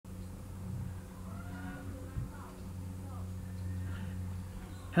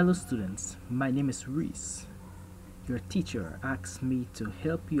Hello students, my name is Reese. Your teacher asked me to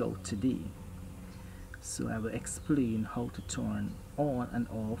help you out today. So I will explain how to turn on and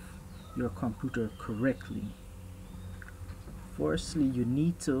off your computer correctly. Firstly, you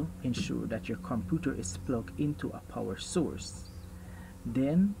need to ensure that your computer is plugged into a power source.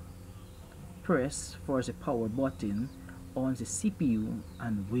 Then press for the power button on the CPU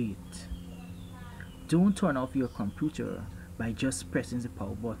and wait. Don't turn off your computer by just pressing the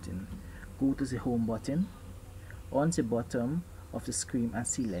power button. Go to the home button on the bottom of the screen and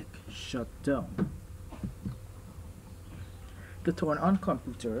select shut down. To turn on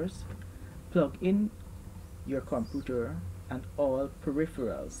computers, plug in your computer and all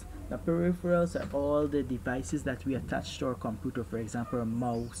peripherals. Now peripherals are all the devices that we attach to our computer, for example a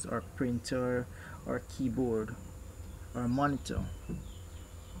mouse or printer or keyboard or monitor.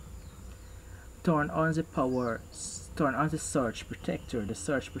 Turn on the surge protector. The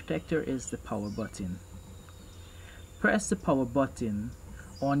surge protector is the power button. Press the power button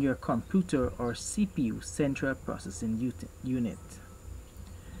on your computer or CPU central processing unit.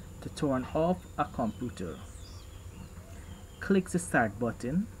 To turn off a computer, click the start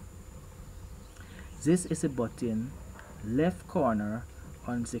button. This is a button left corner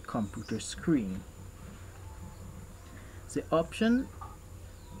on the computer screen. The options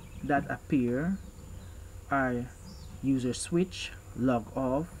that appear are user switch, log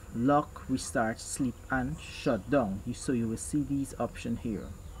off, lock, restart, sleep and shut down. So you will see these options here.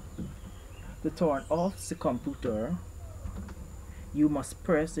 To turn off the computer, you must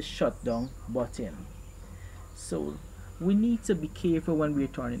press the shutdown button. So we need to be careful when we're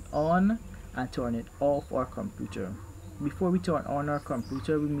turning on and turning off our computer. Before we turn on our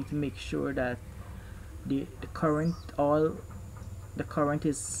computer, we need to make sure that the current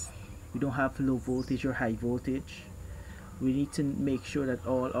is, we don't have low voltage or high voltage. We need to make sure that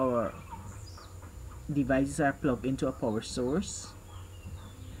all our devices are plugged into a power source.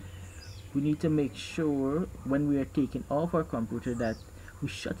 We need to make sure when we are taking off our computer that we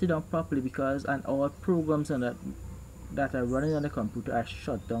shut it down properly, because and all programs and that are running on the computer are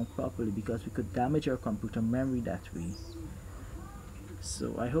shut down properly, because we could damage our computer memory that way.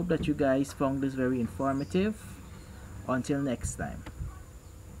 So I hope that you guys found this very informative. Until next time.